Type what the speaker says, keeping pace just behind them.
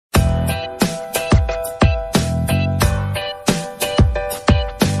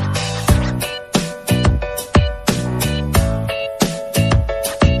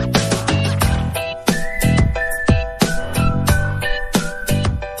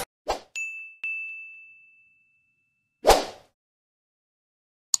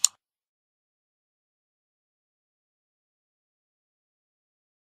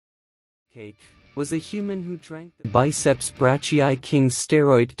Cake was a human who drank the biceps brachii king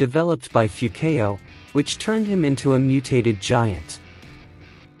steroid developed by Fukeo, which turned him into a mutated giant.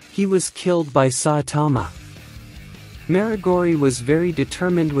 He was killed by Saitama. Marugori was very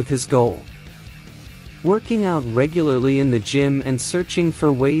determined with his goal. Working out regularly in the gym and searching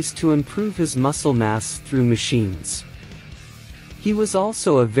for ways to improve his muscle mass through machines. He was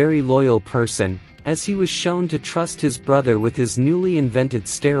also a very loyal person, as he was shown to trust his brother with his newly invented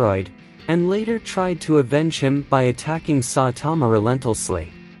steroid, and later tried to avenge him by attacking Saitama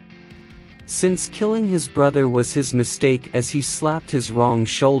relentlessly. Since killing his brother was his mistake as he slapped his wrong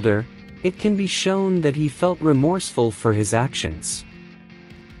shoulder, it can be shown that he felt remorseful for his actions.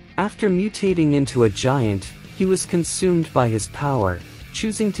 After mutating into a giant, he was consumed by his power,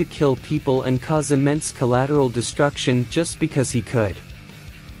 choosing to kill people and cause immense collateral destruction just because he could.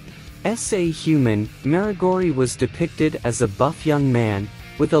 As a human, Marugori was depicted as a buff young man,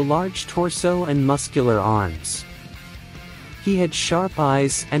 with a large torso and muscular arms. He had sharp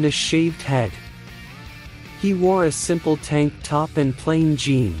eyes and a shaved head. He wore a simple tank top and plain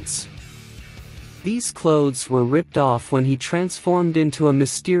jeans. These clothes were ripped off when he transformed into a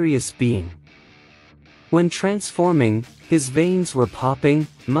mysterious being. When transforming, his veins were popping,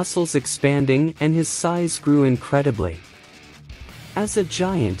 muscles expanding, and his size grew incredibly. As a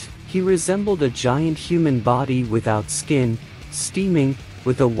giant, he resembled a giant human body without skin, steaming,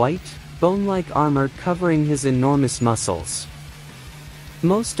 with a white, bone-like armor covering his enormous muscles.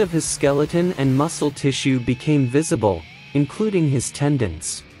 Most of his skeleton and muscle tissue became visible, including his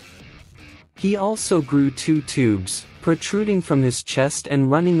tendons. He also grew 2 tubes, protruding from his chest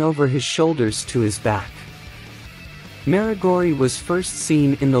and running over his shoulders to his back. Marugori was first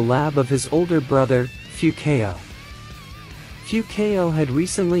seen in the lab of his older brother, Fukeo. Fukeo had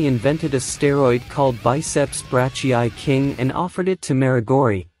recently invented a steroid called biceps brachii king and offered it to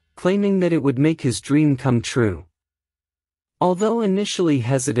Marugori, claiming that it would make his dream come true. Although initially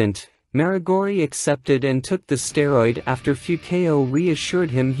hesitant, Marugori accepted and took the steroid after Fukeo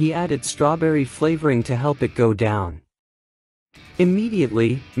reassured him he added strawberry flavoring to help it go down.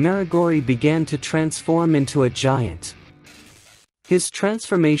 Immediately, Marugori began to transform into a giant. His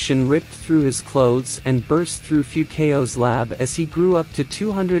transformation ripped through his clothes and burst through Fukeo's lab as he grew up to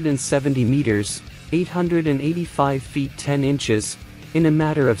 270 meters, 885 feet 10 inches, in a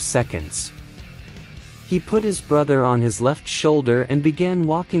matter of seconds. He put his brother on his left shoulder and began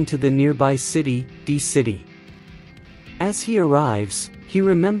walking to the nearby city, dissect. As he arrives, he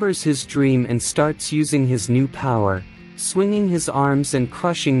remembers his dream and starts using his new power, swinging his arms and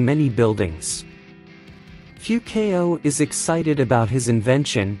crushing many buildings. Fukeo is excited about his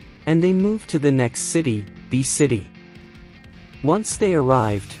invention, and they move to the next city, dissect. Once they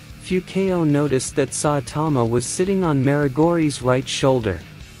arrived, Fukeo noticed that Saitama was sitting on Marugori's right shoulder.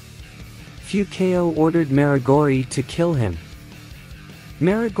 Fukeo ordered Marugori to kill him.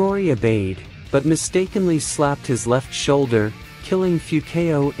 Marugori obeyed, but mistakenly slapped his left shoulder, killing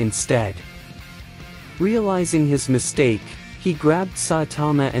Fukeo instead. Realizing his mistake, he grabbed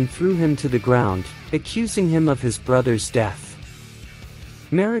Saitama and threw him to the ground, accusing him of his brother's death.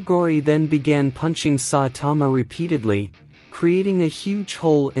 Marugori then began punching Saitama repeatedly, creating a huge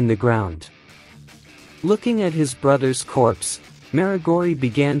hole in the ground. Looking at his brother's corpse, Marugori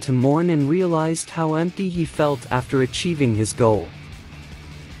began to mourn and realized how empty he felt after achieving his goal.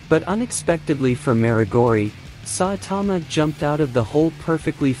 But unexpectedly for Marugori, Saitama jumped out of the hole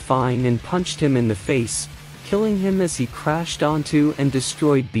perfectly fine and punched him in the face, killing him as he crashed onto and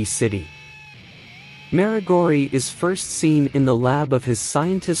destroyed dissect. Marugori is first seen in the lab of his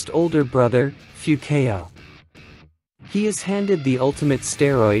scientist older brother, Fukeo. He is handed the ultimate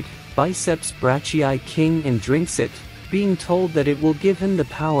steroid, biceps brachii king, and drinks it, being told that it will give him the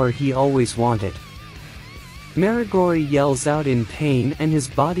power he always wanted. Marugori yells out in pain and his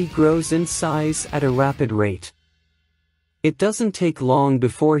body grows in size at a rapid rate. It doesn't take long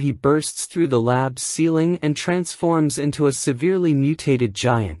before he bursts through the lab's ceiling and transforms into a severely mutated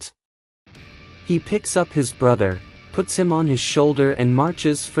giant. He picks up his brother, puts him on his shoulder and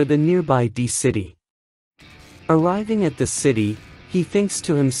marches for the nearby dissect. Arriving at the city, he thinks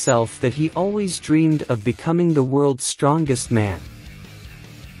to himself that he always dreamed of becoming the world's strongest man.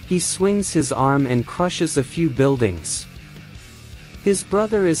 He swings his arm and crushes a few buildings. His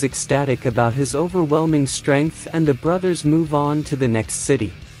brother is ecstatic about his overwhelming strength and the brothers move on to the next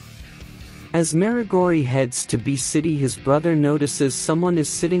city. As Marugori heads to dissect, his brother notices someone is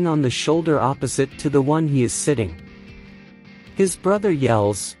sitting on the shoulder opposite to the one he is sitting. His brother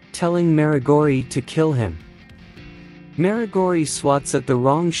yells, telling Marugori to kill him. Marugori swats at the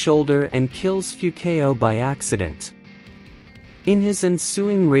wrong shoulder and kills Fukeo by accident. In his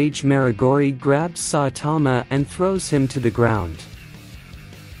ensuing rage, Marugori grabs Saitama and throws him to the ground.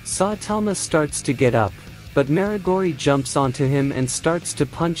 Saitama starts to get up, but Marugori jumps onto him and starts to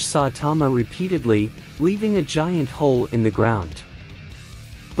punch Saitama repeatedly, leaving a giant hole in the ground.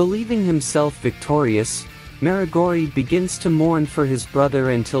 Believing himself victorious, Marugori begins to mourn for his brother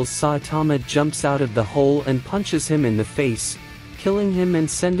until Saitama jumps out of the hole and punches him in the face, killing him and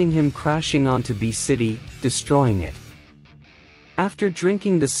sending him crashing onto B City, destroying it. After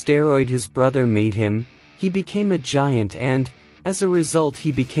drinking the steroid his brother made him, he became a giant and, as a result,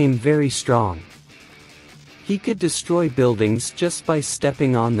 he became very strong. He could destroy buildings just by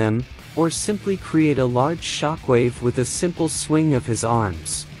stepping on them, or simply create a large shockwave with a simple swing of his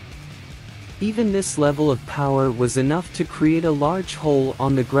arms. Even this level of power was enough to create a large hole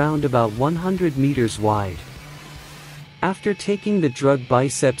on the ground about 100 meters wide. After taking the drug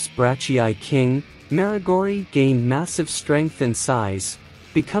biceps brachii king, Marugori gained massive strength and size,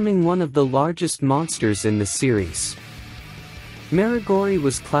 becoming one of the largest monsters in the series. Marugori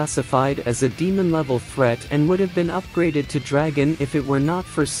was classified as a demon-level threat and would have been upgraded to dragon if it were not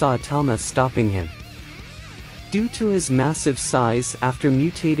for Saitama stopping him. Due to his massive size after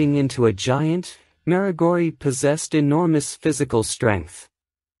mutating into a giant, Marugori possessed enormous physical strength.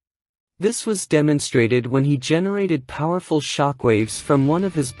 This was demonstrated when he generated powerful shockwaves from one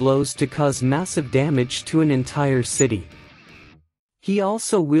of his blows to cause massive damage to an entire city. He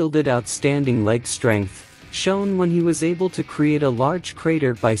also wielded outstanding leg strength, shown when he was able to create a large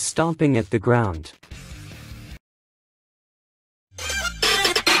crater by stomping at the ground.